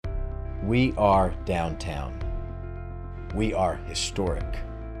We are downtown. We are historic.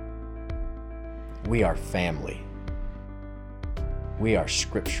 We are family. We are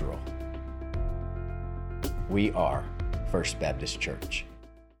scriptural. We are First Baptist Church.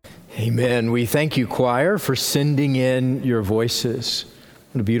 Amen. We thank you, choir, for sending in your voices.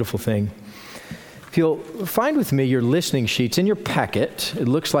 What a beautiful thing. If you'll find with me your listening sheets in your packet, it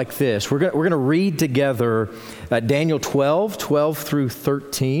looks like this. We're going to read together Daniel 12 through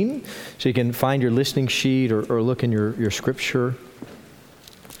 13. So you can find your listening sheet or look in your scripture.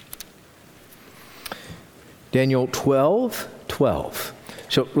 Daniel 12.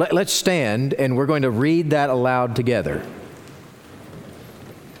 So let's stand and we're going to read that aloud together.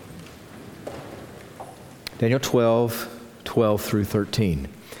 Daniel 12 through 13.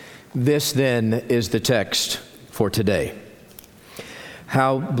 This then is the text for today.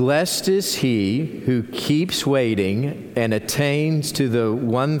 How blessed is he who keeps waiting and attains to the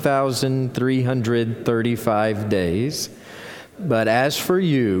 1,335 days. But as for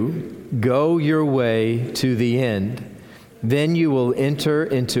you, go your way to the end. Then you will enter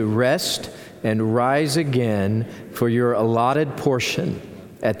into rest and rise again for your allotted portion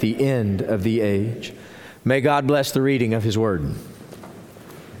at the end of the age. May God bless the reading of His Word.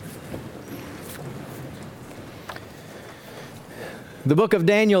 The book of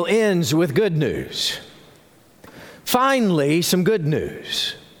Daniel ends with good news. Finally, some good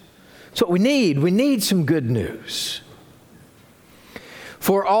news. That's what we need. We need some good news.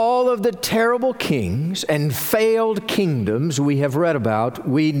 For all of the terrible kings and failed kingdoms we have read about,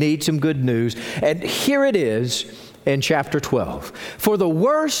 we need some good news. And here it is in chapter 12. For the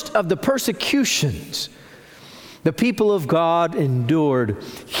worst of the persecutions the people of God endured,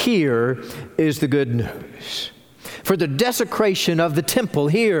 here is the good news. For the desecration of the temple,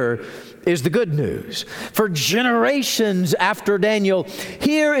 here is the good news. For generations after Daniel,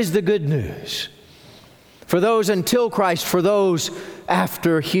 here is the good news. For those until Christ, for those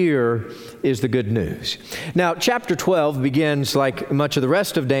after, here is the good news. Now, chapter 12 begins, like much of the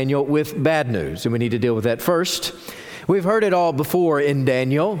rest of Daniel, with bad news, and we need to deal with that first. We've heard it all before in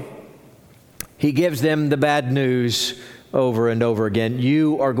Daniel. He gives them the bad news over and over again.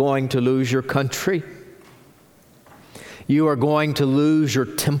 You are going to lose your country. You are going to lose your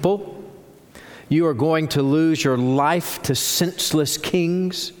temple. You are going to lose your life to senseless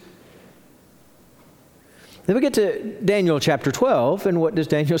kings. Then we get to Daniel chapter 12, and what does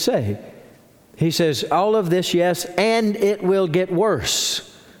Daniel say? He says, all of this, yes, and it will get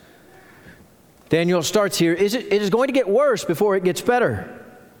worse. Daniel starts here, it is going to get worse before it gets better.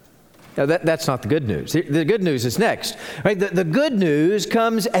 Now, that's not the good news. The good news is next. Right? The good news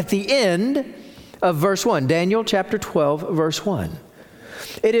comes at the end of verse 1. Daniel chapter 12, verse 1.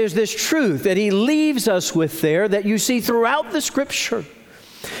 It is this truth that he leaves us with there that you see throughout the Scripture.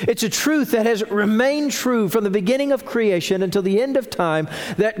 It's a truth that has remained true from the beginning of creation until the end of time,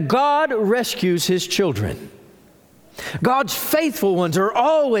 that God rescues His children. God's faithful ones are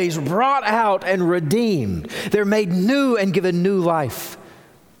always brought out and redeemed. They're made new and given new life.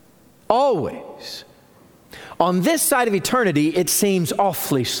 Always. On this side of eternity, it seems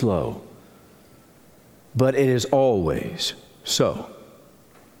awfully slow, but it is always so.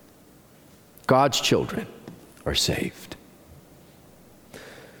 God's children are saved.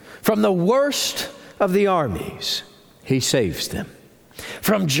 From the worst of the armies, He saves them.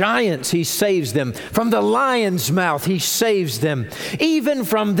 From giants, He saves them. From the lion's mouth, He saves them. Even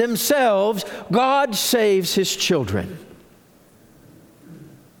from themselves, God saves His children.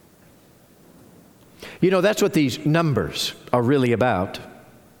 You know, that's what these numbers are really about.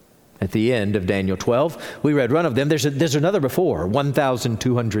 At the end of Daniel 12, we read one of them. There's another before,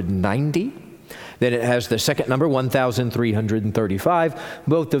 1,290. Then it has the second number, 1,335.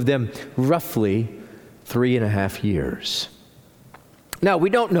 Both of them roughly 3.5 years. Now,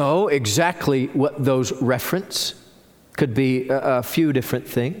 we don't know exactly what those reference. Could be a few different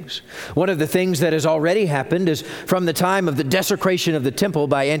things. One of the things that has already happened is from the time of the desecration of the temple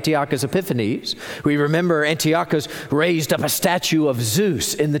by Antiochus Epiphanes. We remember Antiochus raised up a statue of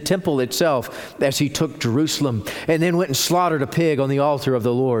Zeus in the temple itself as he took Jerusalem, and then went and slaughtered a pig on the altar of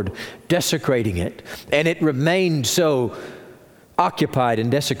the Lord, desecrating it. And it remained so occupied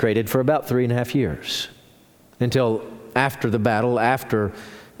and desecrated for about 3.5 years until after the battle, after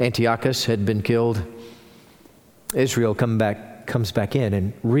Antiochus had been killed. Israel comes back in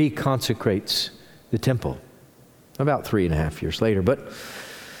and reconsecrates the temple about 3.5 years later. But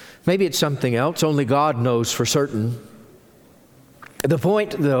maybe it's something else. Only God knows for certain. The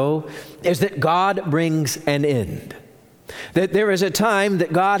point, though, is that God brings an end That there is a time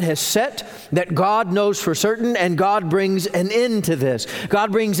that God has set, that God knows for certain, and God brings an end to this.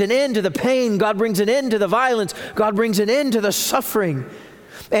 God brings an end to the pain. God brings an end to the violence. God brings an end to the suffering.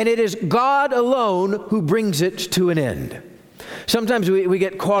 And it is God alone who brings it to an end. Sometimes we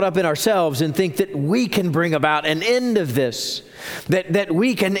get caught up in ourselves and think that we can bring about an end of this, that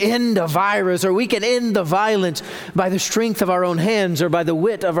we can end a virus or we can end the violence by the strength of our own hands or by the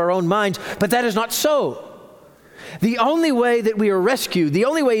wit of our own minds. But that is not so. The only way that we are rescued, the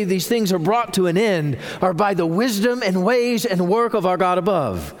only way these things are brought to an end are by the wisdom and ways and work of our God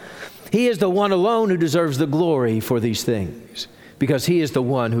above. He is the one alone who deserves the glory for these things because He is the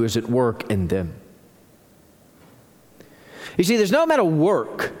one who is at work in them. You see, there's no amount of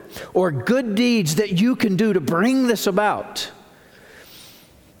work or good deeds that you can do to bring this about.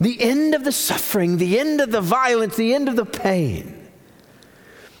 The end of the suffering, the end of the violence, the end of the pain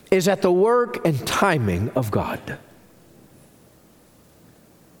is at the work and timing of God.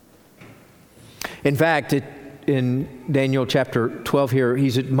 In fact, in Daniel chapter 12 here,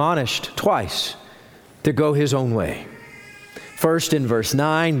 he's admonished twice to go his own way. First in verse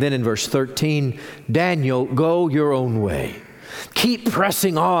 9, then in verse 13, Daniel, go your own way. Keep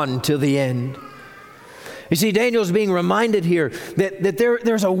pressing on to the end. You see, Daniel's being reminded here that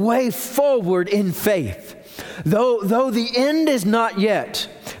there's a way forward in faith. Though the end is not yet,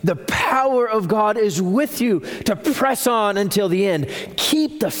 the power of God is with you to press on until the end.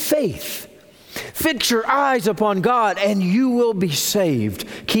 Keep the faith. Fix your eyes upon God and you will be saved.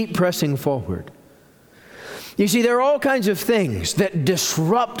 Keep pressing forward. You see, there are all kinds of things that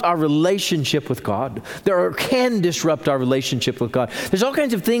disrupt our relationship with God. Can disrupt our relationship with God. There's all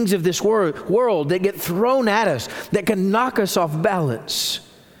kinds of things of this world that get thrown at us that can knock us off balance.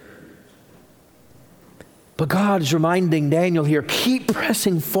 But God is reminding Daniel here, keep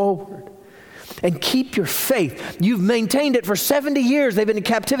pressing forward and keep your faith. You've maintained it for 70 years. They've been in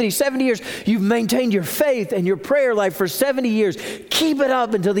captivity 70 years. You've maintained your faith and your prayer life for 70 years. Keep it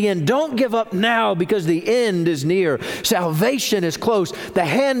up until the end. Don't give up now because the end is near. Salvation is close. The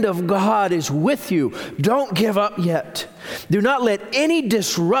hand of God is with you. Don't give up yet. Do not let any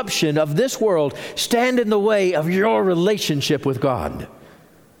disruption of this world stand in the way of your relationship with God.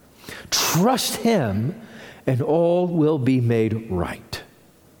 Trust Him and all will be made right.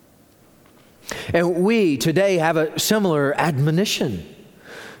 And we today have a similar admonition,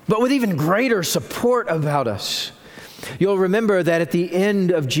 but with even greater support about us. You'll remember that at the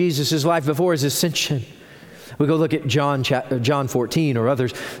end of Jesus' life, before His ascension, we go look at John 14 or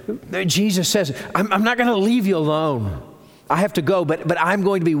others. Jesus says, I'm not going to leave you alone. I have to go, but I'm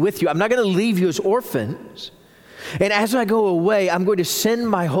going to be with you. I'm not going to leave you as orphans. And as I go away, I'm going to send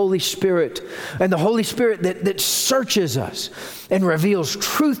my Holy Spirit. And the Holy Spirit that searches us and reveals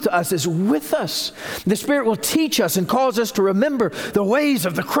truth to us is with us. The Spirit will teach us and cause us to remember the ways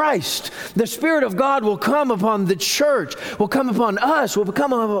of the Christ. The Spirit of God will come upon the church, will come upon us, will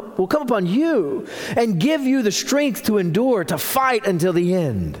come upon you, and give you the strength to endure, to fight until the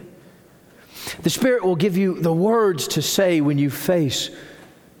end. The Spirit will give you the words to say when you face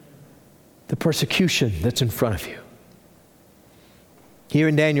the persecution that's in front of you. Here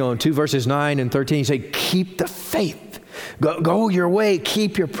in Daniel, in 2 verses 9 and 13, he said, keep the faith. Go your way.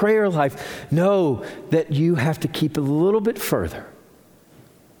 Keep your prayer life. Know that you have to keep it a little bit further.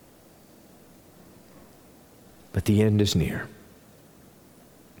 But the end is near.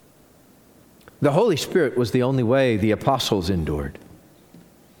 The Holy Spirit was the only way the apostles endured.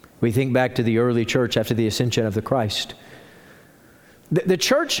 We think back to the early church after the ascension of the Christ. The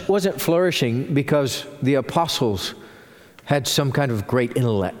church wasn't flourishing because the apostles had some kind of great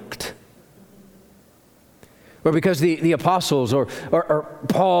intellect, or because the apostles or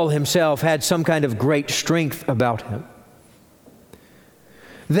Paul himself had some kind of great strength about him.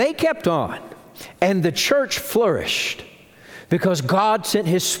 They kept on, and the church flourished because God sent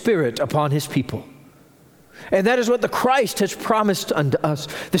His Spirit upon His people. And that is what the Christ has promised unto us.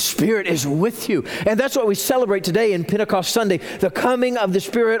 The Spirit is with you. And that's what we celebrate today in Pentecost Sunday, the coming of the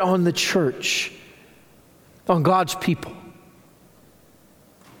Spirit on the church, on God's people,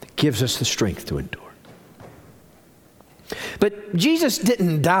 that gives us the strength to endure. But Jesus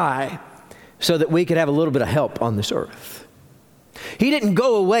didn't die so that we could have a little bit of help on this earth. He didn't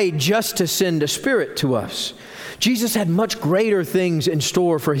go away just to send a Spirit to us. Jesus had much greater things in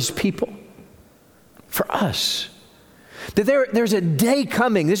store for His people. For us. That there's a day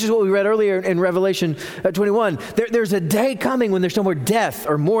coming. This is what we read earlier in Revelation 21. There's a day coming when there's no more death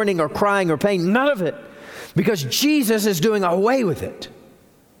or mourning or crying or pain. None of it. Because Jesus is doing away with it.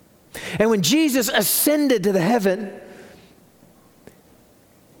 And when Jesus ascended to the heaven,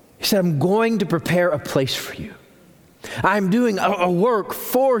 He said, I'm going to prepare a place for you. I'm doing a work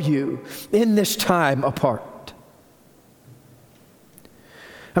for you in this time apart.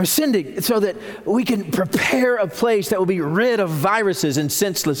 I'm sending so that we can prepare a place that will be rid of viruses and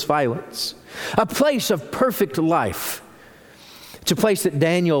senseless violence. A place of perfect life. It's a place that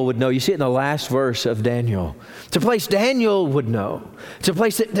Daniel would know. You see it in the last verse of Daniel. It's a place Daniel would know. It's a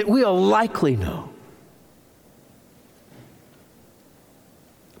place that we'll likely know.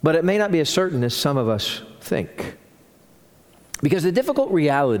 But it may not be as certain as some of us think. Because the difficult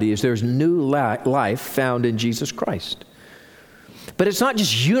reality is there's new life found in Jesus Christ. But it's not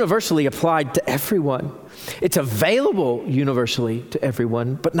just universally applied to everyone. It's available universally to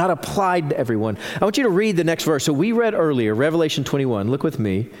everyone, but not applied to everyone. I want you to read the next verse. So we read earlier, Revelation 21. Look with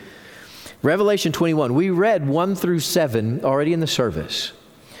me. Revelation 21. We read 1 through 7 already in the service.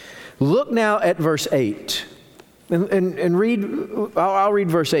 Look now at verse 8. And read, I'll read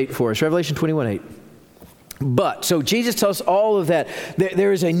verse 8 for us. Revelation 21:8. But, so Jesus tells us all of that.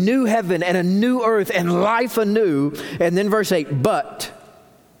 There is a new heaven and a new earth and life anew. And then verse 8, but,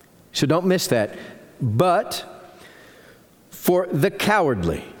 so don't miss that. But for the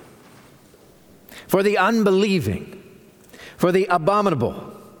cowardly, for the unbelieving, for the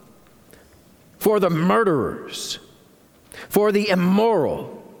abominable, for the murderers, for the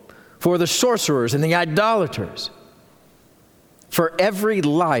immoral, for the sorcerers and the idolaters, for every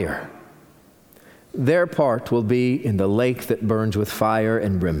liar, their part will be in the lake that burns with fire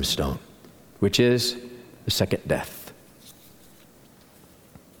and brimstone, which is the second death.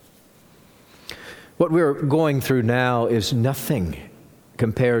 What we're going through now is nothing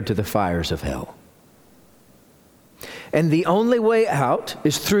compared to the fires of hell. And the only way out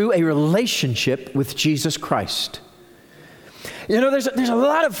is through a relationship with Jesus Christ. You know, there's a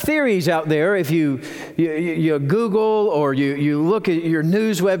lot of theories out there. If you Google or you look at your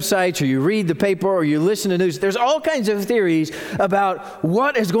news websites or you read the paper or you listen to news, there's all kinds of theories about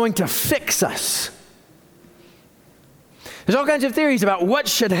what is going to fix us. There's all kinds of theories about what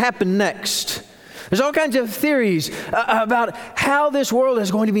should happen next. There's all kinds of theories about how this world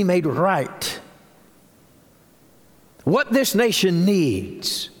is going to be made right. What this nation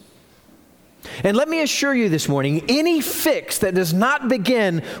needs. And let me assure you this morning, any fix that does not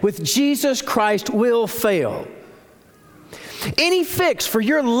begin with Jesus Christ will fail. Any fix for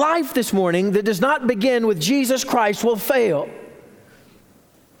your life this morning that does not begin with Jesus Christ will fail.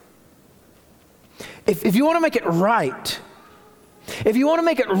 If you want to make it right, if you want to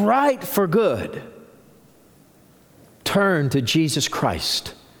make it right for good, turn to Jesus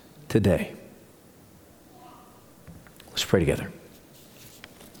Christ today. Let's pray together.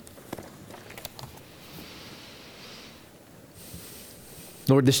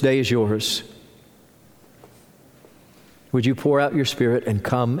 Lord, this day is yours. Would you pour out your Spirit and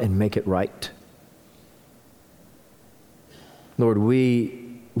come and make it right? Lord,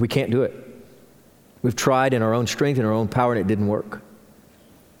 we can't do it. We've tried in our own strength and our own power, and it didn't work.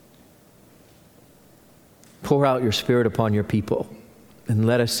 Pour out your Spirit upon your people and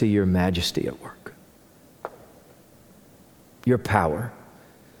let us see your majesty at work. Your power,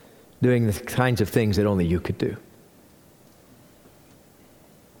 doing the kinds of things that only you could do.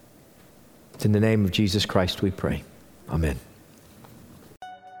 It's in the name of Jesus Christ we pray. Amen.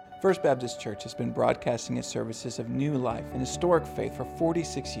 First Baptist Church has been broadcasting its services of new life and historic faith for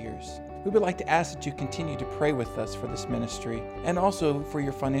 46 years. We would like to ask that you continue to pray with us for this ministry and also for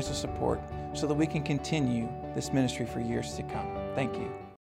your financial support so that we can continue this ministry for years to come. Thank you.